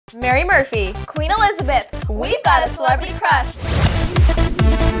Mary Murphy, Queen Elizabeth, we've got a celebrity crush.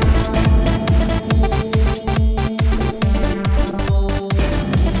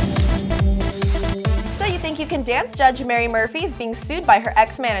 So you think you can dance judge Mary Murphy is being sued by her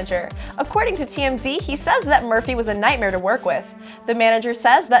ex-manager. According to TMZ, he says that Murphy was a nightmare to work with. The manager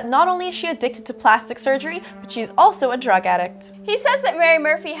says that not only is she addicted to plastic surgery, but she's also a drug addict. He says that Mary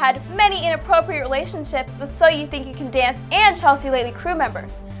Murphy had many inappropriate relationships with So You Think You Can Dance and Chelsea Lately crew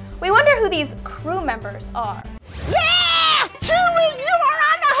members. We wonder who these crew members are. Yeah! Chile, you are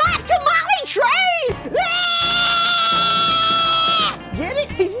on the hot tamale train! Yeah! Get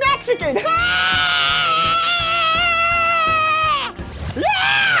it? He's Mexican!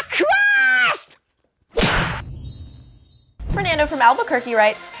 Yeah! Crushed! Fernando from Albuquerque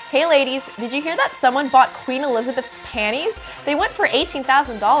writes, "Hey ladies, did you hear that someone bought Queen Elizabeth's panties? They went for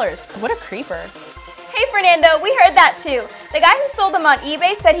 $18,000. What a creeper." Hey Fernando, we heard that too. The guy who sold them on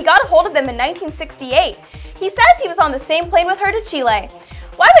eBay said he got a hold of them in 1968. He says he was on the same plane with her to Chile.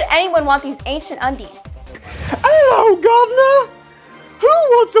 Why would anyone want these ancient undies? Hello, Governor! Who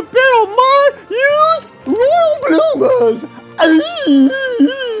wants to bid on my used royal bloomers?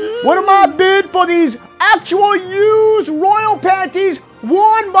 What am I bid for these actual used royal panties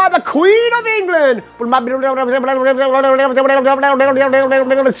worn by the Queen of England?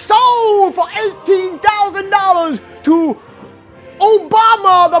 Sold for $18,000 to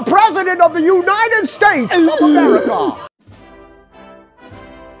Obama, the President of the United States of America.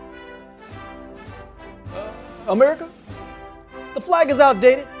 America? The flag is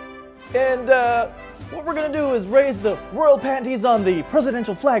outdated, and what we're gonna do is raise the royal panties on the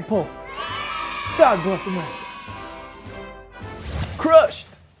presidential flagpole. God bless America. Crushed.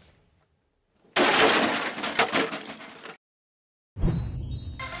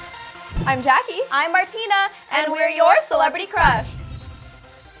 I'm Jackie. I'm Martina, and we're your celebrity crush.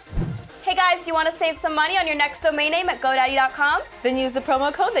 Hey guys, do you want to save some money on your next domain name at GoDaddy.com? Then use the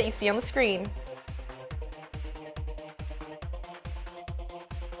promo code that you see on the screen.